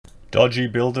Dodgy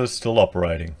builders still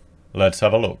operating. Let's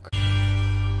have a look.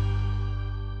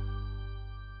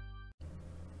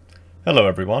 Hello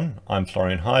everyone, I'm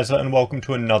Florian Heiser and welcome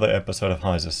to another episode of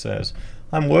Heiser Says.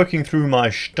 I'm working through my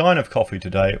stein of coffee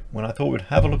today when I thought we'd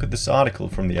have a look at this article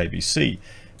from the ABC.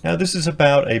 Now this is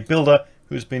about a builder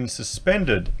who's been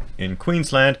suspended in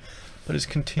Queensland but is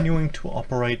continuing to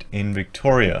operate in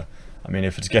Victoria. I mean,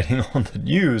 if it's getting on the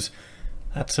news,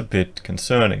 that's a bit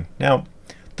concerning. Now,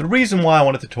 the reason why I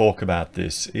wanted to talk about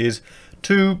this is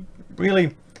to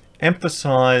really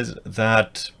emphasize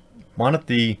that one of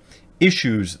the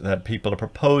issues that people are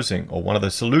proposing, or one of the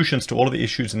solutions to all of the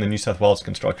issues in the New South Wales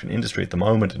construction industry at the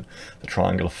moment, and the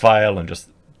triangle of fail, and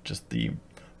just the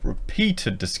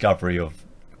repeated discovery of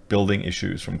building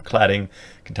issues from cladding,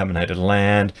 contaminated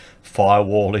land,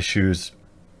 firewall issues,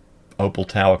 Opal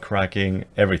Tower cracking,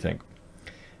 everything.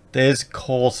 There's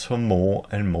calls for more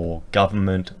and more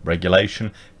government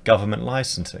regulation, government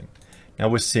licensing. Now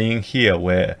we're seeing here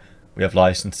where we have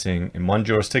licensing in one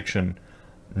jurisdiction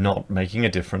not making a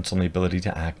difference on the ability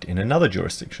to act in another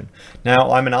jurisdiction.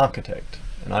 Now I'm an architect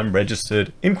and I'm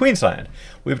registered in Queensland.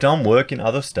 We've done work in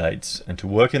other states, and to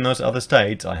work in those other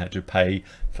states I had to pay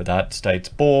for that state's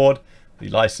board, the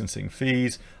licensing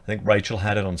fees. I think Rachel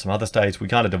had it on some other states. We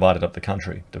kind of divided up the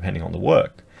country depending on the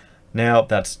work. Now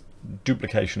that's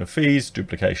duplication of fees,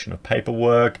 duplication of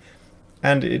paperwork,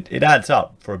 and it adds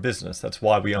up for a business. That's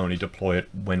why we only deploy it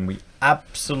when we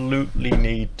absolutely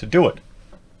need to do it.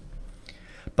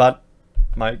 But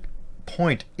my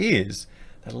point is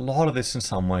that a lot of this in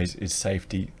some ways is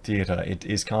safety theatre. It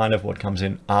is kind of what comes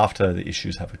in after the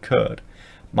issues have occurred.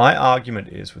 My argument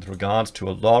is, with regards to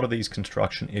a lot of these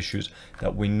construction issues,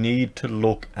 that we need to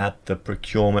look at the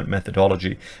procurement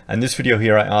methodology. And this video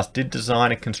here I asked, did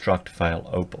design and construct fail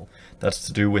Opal? That's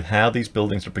to do with how these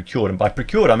buildings are procured. And by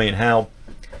procured, I mean how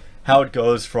it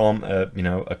goes from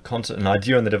an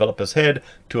idea in the developer's head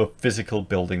to a physical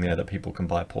building there that people can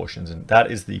buy portions. And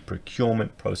that is the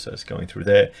procurement process going through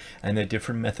there. And there are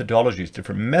different methodologies,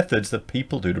 different methods that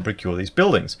people do to procure these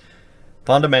buildings.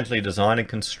 Fundamentally, design and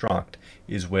construct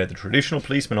is where the traditional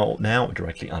policemen are now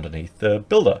directly underneath the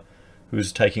builder,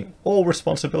 who's taking all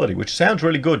responsibility, which sounds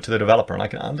really good to the developer, and I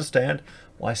can understand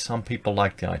why some people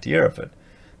like the idea of it.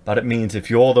 But it means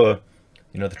if you're the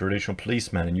traditional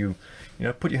policeman and you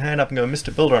put your hand up and go,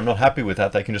 Mr. Builder, I'm not happy with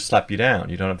that, they can just slap you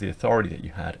down. You don't have the authority that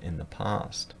you had in the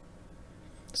past.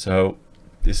 So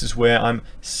this is where I'm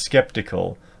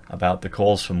skeptical about the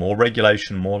calls for more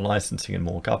regulation, more licensing, and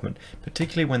more government,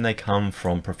 particularly when they come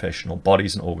from professional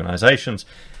bodies and organizations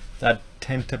that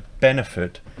tend to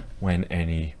benefit when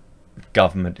any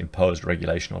government-imposed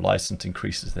regulation or license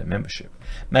increases their membership.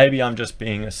 Maybe I'm just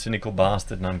being a cynical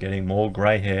bastard and I'm getting more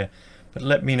grey hair, but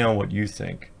let me know what you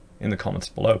think in the comments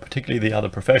below, particularly the other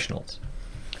professionals.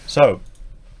 So,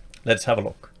 let's have a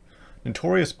look.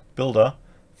 Notorious builder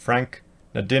Frank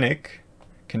Nadinik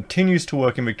continues to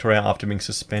work in Victoria after being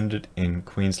suspended in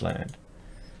Queensland.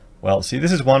 Well, see,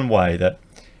 this is one way that,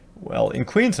 well, in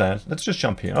Queensland, let's just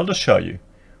jump here. I'll just show you.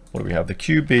 What do we have? The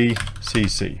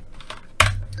QBCC.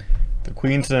 The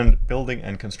Queensland Building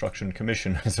and Construction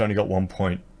Commission has only got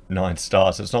 1.9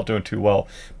 stars. So it's not doing too well.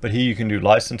 But here you can do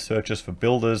license searches for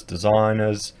builders,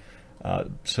 designers,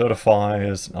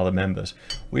 certifiers, and other members.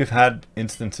 We've had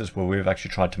instances where we've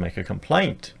actually tried to make a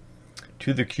complaint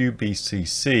to the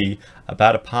QBCC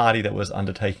about a party that was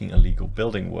undertaking illegal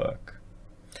building work.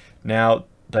 Now,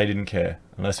 they didn't care.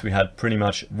 Unless we had pretty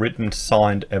much written,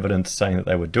 signed evidence saying that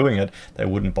they were doing it, they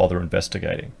wouldn't bother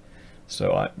investigating.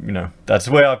 So, that's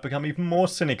where I've become even more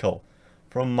cynical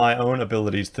from my own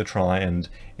abilities to try and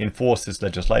enforce this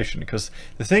legislation. Because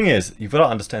the thing is, you've got to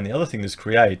understand, the other thing this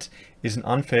creates is an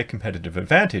unfair competitive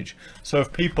advantage. So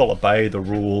if people obey the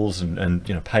rules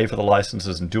and pay for the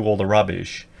licenses and do all the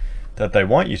rubbish that they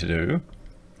want you to do,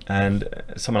 and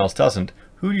someone else doesn't,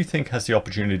 who do you think has the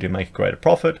opportunity to make a greater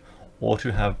profit or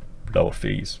to have lower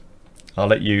fees? I'll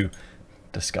let you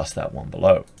discuss that one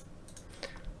below.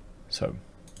 So,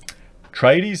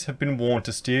 tradies have been warned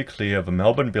to steer clear of a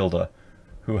Melbourne builder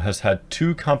who has had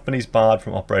 2 companies barred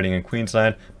from operating in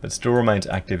Queensland but still remains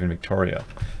active in Victoria.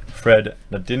 Fred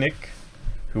Nadinik,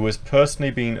 who has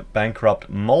personally been bankrupt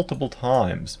multiple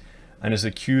times and is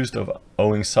accused of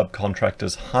owing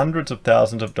subcontractors hundreds of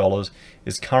thousands of dollars,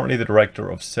 is currently the director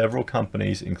of several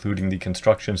companies, including the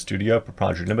Construction Studio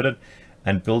Proprietary Limited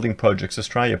and Building Projects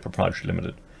Australia Proprietary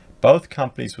Limited. Both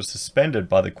companies were suspended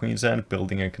by the Queensland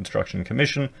Building and Construction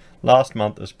Commission last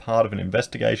month as part of an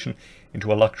investigation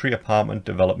into a luxury apartment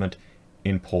development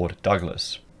in Port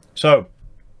Douglas. So,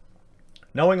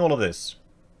 knowing all of this,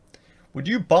 Would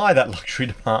you buy that luxury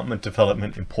apartment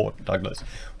development in Port Douglas?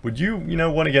 Would you,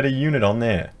 want to get a unit on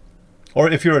there? Or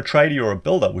if you're a trader or a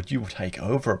builder, would you take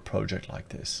over a project like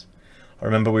this? I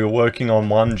remember we were working on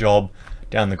one job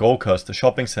down the Gold Coast, the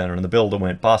shopping centre, and the builder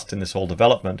went bust in this whole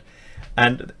development.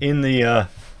 And in the,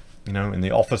 in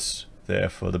the office there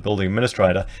for the building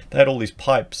administrator, they had all these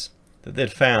pipes that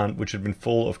they'd found which had been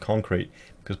full of concrete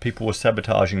because people were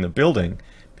sabotaging the building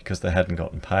because they hadn't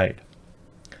gotten paid.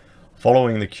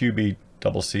 Following the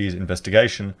QBCC's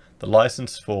investigation, the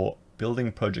license for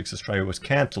Building Projects Australia was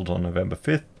cancelled on November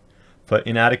 5th for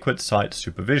inadequate site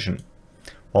supervision,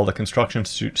 while the construction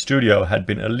studio had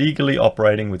been illegally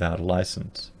operating without a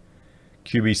license.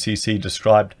 QBCC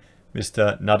described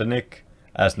Mr. Nadanik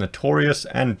as notorious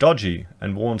and dodgy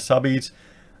and warned subbies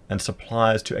and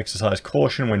suppliers to exercise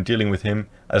caution when dealing with him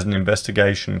as it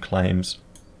investigates claims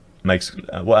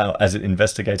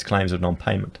of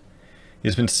non-payment. He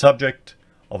has been subject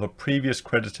of a previous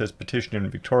creditor's petition in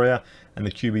Victoria, and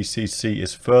the QBCC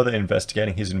is further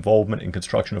investigating his involvement in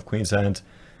construction in Queensland.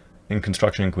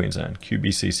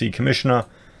 QBCC Commissioner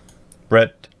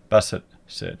Brett Bassett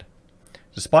said.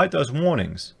 Despite those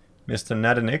warnings, Mr.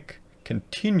 Nadanik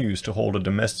continues to hold a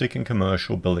domestic and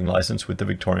commercial building license with the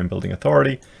Victorian Building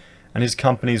Authority, and his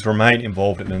companies remain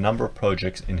involved in a number of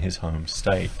projects in his home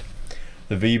state.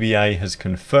 The VBA has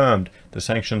confirmed the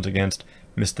sanctions against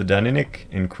Mr. Nadanik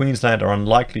in Queensland are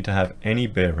unlikely to have any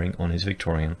bearing on his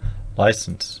Victorian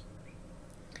licence.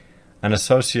 An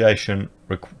association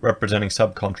representing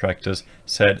subcontractors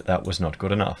said that was not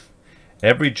good enough.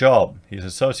 Every job he is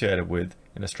associated with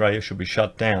in Australia should be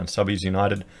shut down, Subbies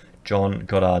United John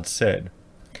Goddard said.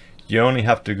 You only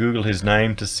have to Google his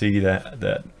name to see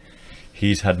that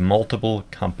he's had multiple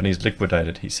companies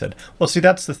liquidated, he said. Well, see,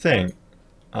 that's the thing.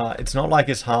 It's not like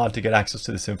it's hard to get access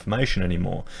to this information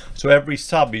anymore. So every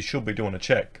subby should be doing a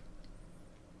check.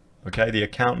 Okay, the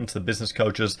accountants, the business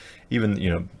coaches, even,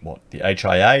 the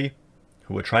HIA,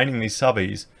 who are training these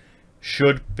subbies,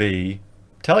 should be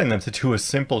telling them to do a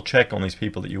simple check on these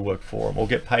people that you work for or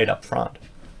get paid up front,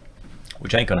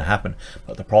 which ain't going to happen.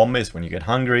 But the problem is when you get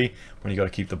hungry, when you got to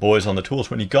keep the boys on the tools,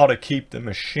 when you got to keep the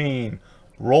machine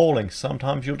rolling,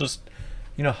 sometimes you'll just,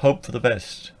 hope for the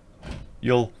best.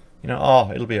 You'll,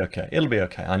 it'll be okay. It'll be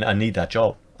okay. I need that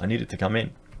job. I need it to come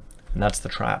in. And that's the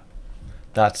trap.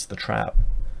 That's the trap.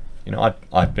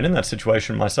 I've been in that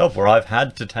situation myself where I've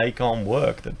had to take on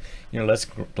work that, less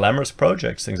glamorous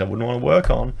projects, things I wouldn't want to work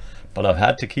on, but I've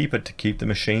had to keep it to keep the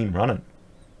machine running.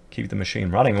 Keep the machine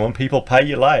running. And when people pay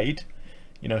you late,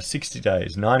 60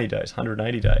 days, 90 days,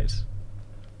 180 days,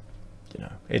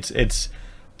 it's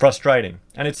frustrating.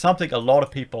 And it's something a lot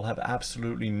of people have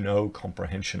absolutely no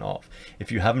comprehension of.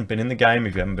 If you haven't been in the game,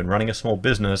 if you haven't been running a small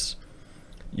business,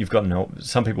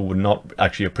 some people would not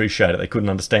actually appreciate it. They couldn't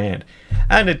understand.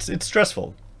 And it's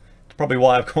stressful. It's probably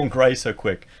why I've gone grey so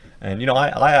quick. And,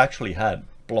 I actually had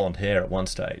blonde hair at one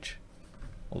stage.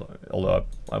 Although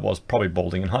I was probably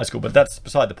balding in high school, but that's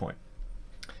beside the point.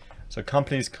 So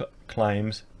companies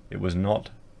claims it was not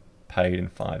paid in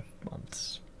 5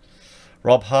 months.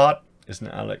 Rob Hart is an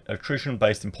electrician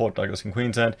based in Port Douglas in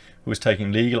Queensland who is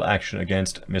taking legal action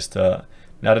against Mr.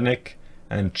 Nadanik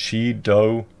and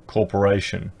Chi-Do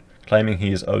Corporation, claiming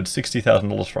he is owed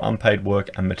 $60,000 for unpaid work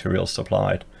and materials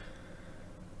supplied.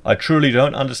 I truly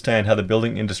don't understand how the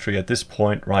building industry at this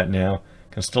point right now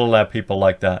can still allow people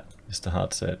like that, Mr.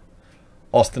 Hart said.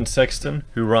 Austin Sexton,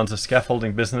 who runs a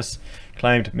scaffolding business,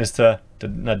 claimed Mr.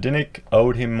 Nadanik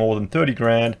owed him more than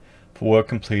 $30,000 for work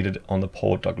completed on the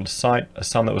Port Douglas site, a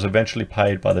sum that was eventually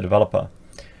paid by the developer.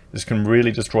 This can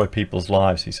really destroy people's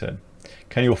lives, he said.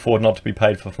 Can you afford not to be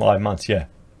paid for 5 months? Yeah.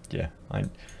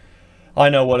 I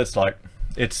know what it's like.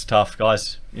 It's tough,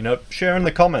 guys. Share in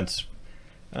the comments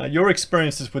your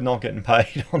experiences with not getting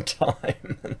paid on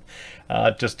time.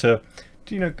 Just to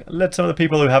let some of the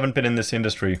people who haven't been in this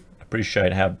industry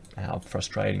appreciate how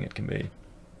frustrating it can be.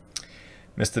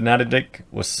 Mr. Nadanik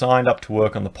was signed up to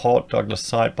work on the Port Douglas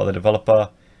site by the developer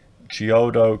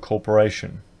Chi-Do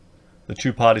Corporation. The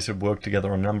two parties have worked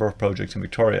together on a number of projects in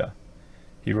Victoria.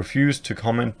 He refused to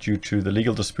comment due to the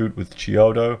legal dispute with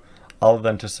Chi-Do, other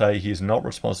than to say he is not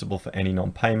responsible for any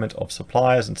non-payment of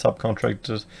suppliers and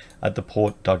subcontractors at the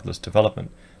Port Douglas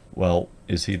development. Well,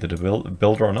 is he the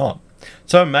builder or not?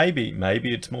 So maybe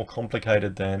it's more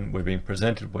complicated than we're being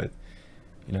presented with.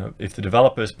 If the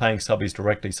developer is paying subbies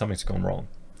directly, something's gone wrong.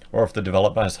 Or if the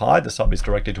developer has hired the subbies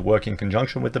directly to work in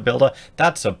conjunction with the builder,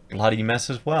 that's a bloody mess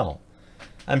as well.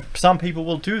 And some people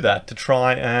will do that to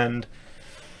try and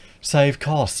save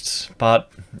costs. But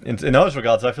in those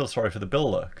regards, I feel sorry for the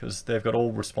builder because they've got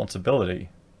all responsibility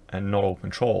and not all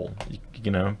control.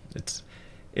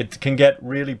 It can get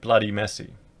really bloody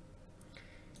messy.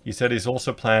 He said he's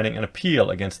also planning an appeal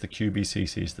against the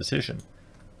QBCC's decision.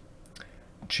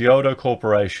 Chiodo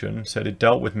Corporation said it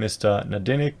dealt with Mr.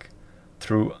 Nadinik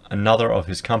through another of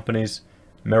his companies,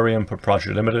 Meriam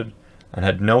Proprietary Limited, and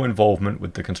had no involvement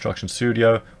with the construction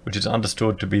studio, which is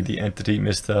understood to be the entity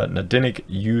Mr. Nadinik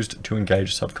used to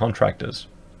engage subcontractors.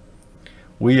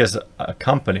 We as a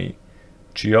company,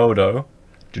 Chiodo,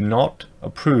 do not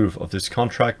approve of this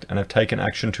contract and have taken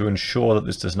action to ensure that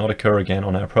this does not occur again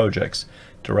on our projects,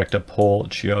 Director Paul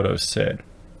Chiodo said.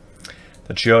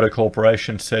 The Chiodo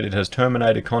Corporation said it has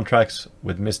terminated contracts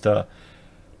with Mr.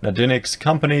 Nadinik's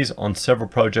companies on several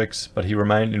projects, but he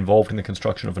remained involved in the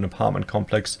construction of an apartment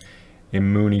complex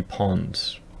in Moonee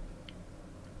Ponds.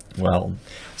 Well,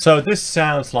 so this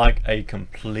sounds like a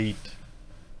complete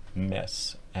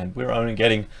mess, and we're only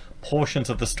getting portions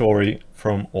of the story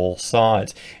from all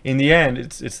sides. In the end,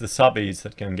 it's the subbies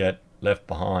that can get left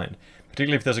behind,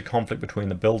 particularly if there's a conflict between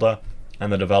the builder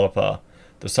and the developer.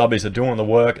 The subbies are doing the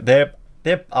work. They're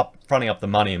fronting up the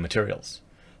money and materials,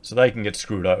 so they can get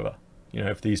screwed over. You know,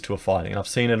 if these two are fighting. And I've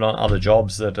seen it on other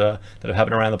jobs that have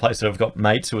happened around the place that I've got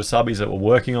mates who are subbies that we're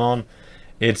working on.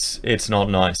 It's not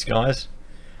nice, guys.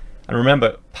 And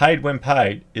remember, paid when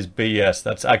paid is BS.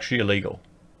 That's actually illegal.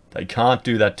 They can't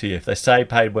do that to you. If they say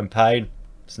paid when paid,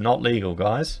 it's not legal,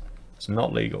 guys. It's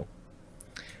not legal.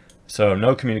 So,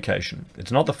 no communication.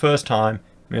 It's not the first time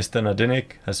Mr.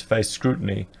 Nadinik has faced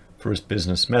scrutiny for his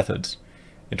business methods.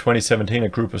 In 2017, a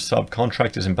group of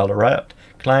subcontractors in Ballarat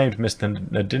claimed Mr.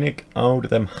 Nadinik owed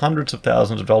them hundreds of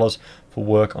thousands of dollars for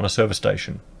work on a service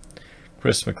station.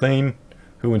 Chris McLean,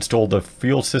 who installed the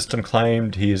fuel system,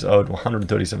 claimed he is owed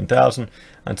 $137,000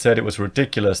 and said it was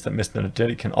ridiculous that Mr.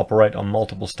 Nadinik can operate on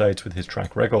multiple states with his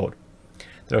track record.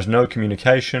 There is no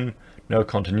communication, no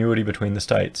continuity between the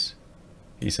states.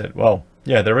 He said, well,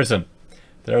 yeah, there isn't.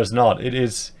 There is not. It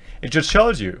just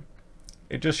shows you.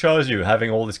 It just shows you having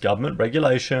all this government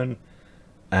regulation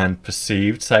and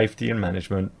perceived safety and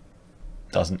management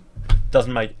doesn't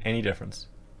make any difference.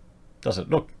 Does it?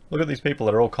 Look at these people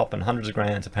that are all copping hundreds of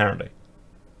grands apparently.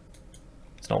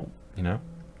 It's not, you know.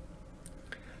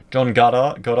 John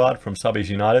Goddard from Subbies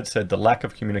United said the lack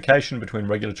of communication between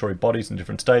regulatory bodies in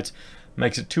different states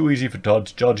makes it too easy for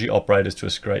dodgy operators to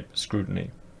escape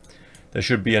scrutiny. There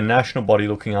should be a national body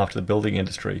looking after the building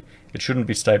industry. It shouldn't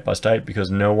be state by state because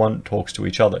no one talks to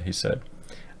each other, he said.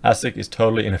 ASIC is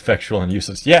totally ineffectual and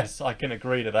useless. Yes, I can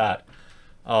agree to that.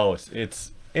 Oh,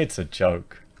 it's a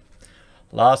joke.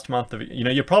 Last month,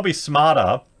 you're probably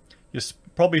smarter. You're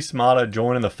probably smarter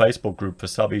joining the Facebook group for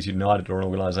Subbies United or an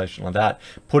organization like that,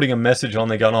 putting a message on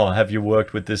there going, oh, have you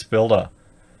worked with this builder?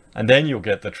 And then you'll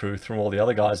get the truth from all the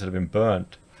other guys that have been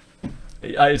burnt.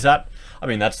 Is that... I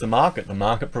mean, that's the market. The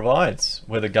market provides.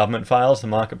 Where the government fails, the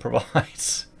market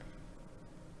provides.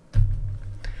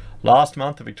 Last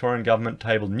month, the Victorian government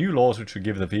tabled new laws which would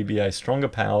give the VBA stronger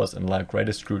powers and allow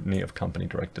greater scrutiny of company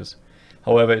directors.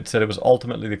 However, it said it was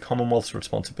ultimately the Commonwealth's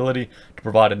responsibility to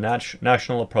provide a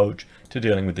national approach to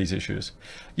dealing with these issues.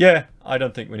 Yeah, I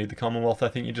don't think we need the Commonwealth. I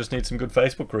think you just need some good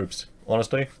Facebook groups,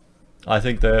 honestly. I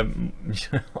think they're...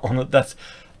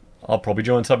 I'll probably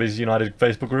join Subbies United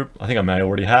Facebook group. I think I may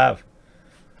already have.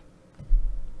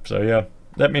 So yeah,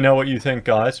 let me know what you think,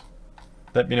 guys.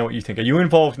 Let me know what you think. Are you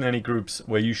involved in any groups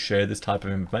where you share this type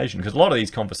of information? Because a lot of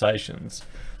these conversations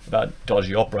about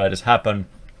dodgy operators happen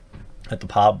at the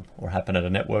pub or happen at a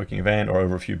networking event or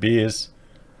over a few beers.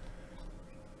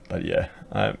 But yeah,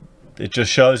 it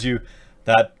just shows you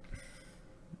that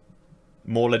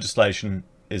more legislation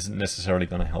isn't necessarily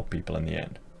going to help people in the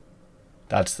end.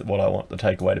 That's what I want the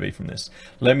takeaway to be from this.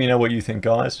 Let me know what you think,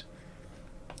 guys.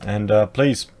 And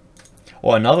please...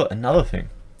 Or another thing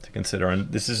to consider,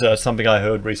 and this is something I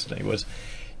heard recently, was,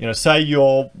 say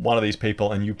you're one of these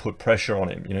people and you put pressure on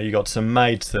him. You got some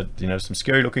mates that, some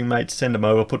scary looking mates, send him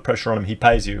over, put pressure on him, he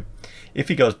pays you. If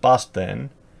he goes bust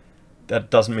then, that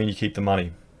doesn't mean you keep the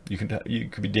money. You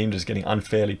could be deemed as getting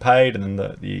unfairly paid, and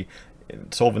then the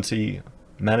solvency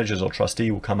managers or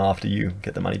trustee will come after you,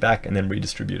 get the money back, and then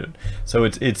redistribute it. So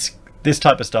it's this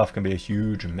type of stuff can be a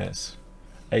huge mess.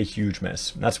 A huge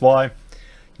mess. And that's why...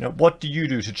 what do you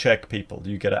do to check people? Do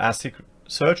you get an ASIC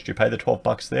search? Do you pay the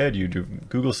 $12 there? Do you do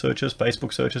Google searches,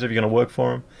 Facebook searches if you're going to work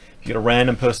for them? If you get a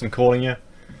random person calling you,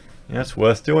 it's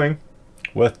worth doing.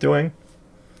 Worth doing.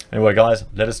 Anyway, guys,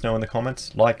 let us know in the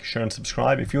comments. Like, share, and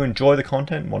subscribe. If you enjoy the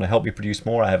content and want to help me produce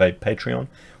more, I have a Patreon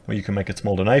where you can make a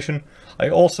small donation. I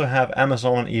also have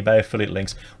Amazon and eBay affiliate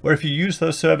links where if you use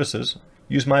those services,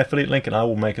 use my affiliate link and I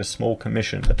will make a small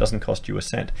commission that doesn't cost you a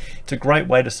cent. It's a great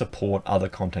way to support other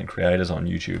content creators on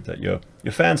YouTube that your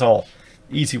fans are.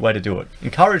 Easy way to do it.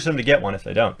 Encourage them to get one if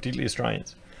they don't, particularly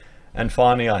Australians. And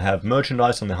finally, I have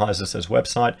merchandise on the Heiser Says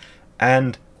website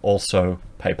and also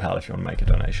PayPal if you want to make a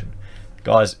donation.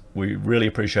 Guys, we really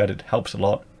appreciate it. Helps a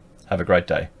lot. Have a great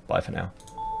day. Bye for now.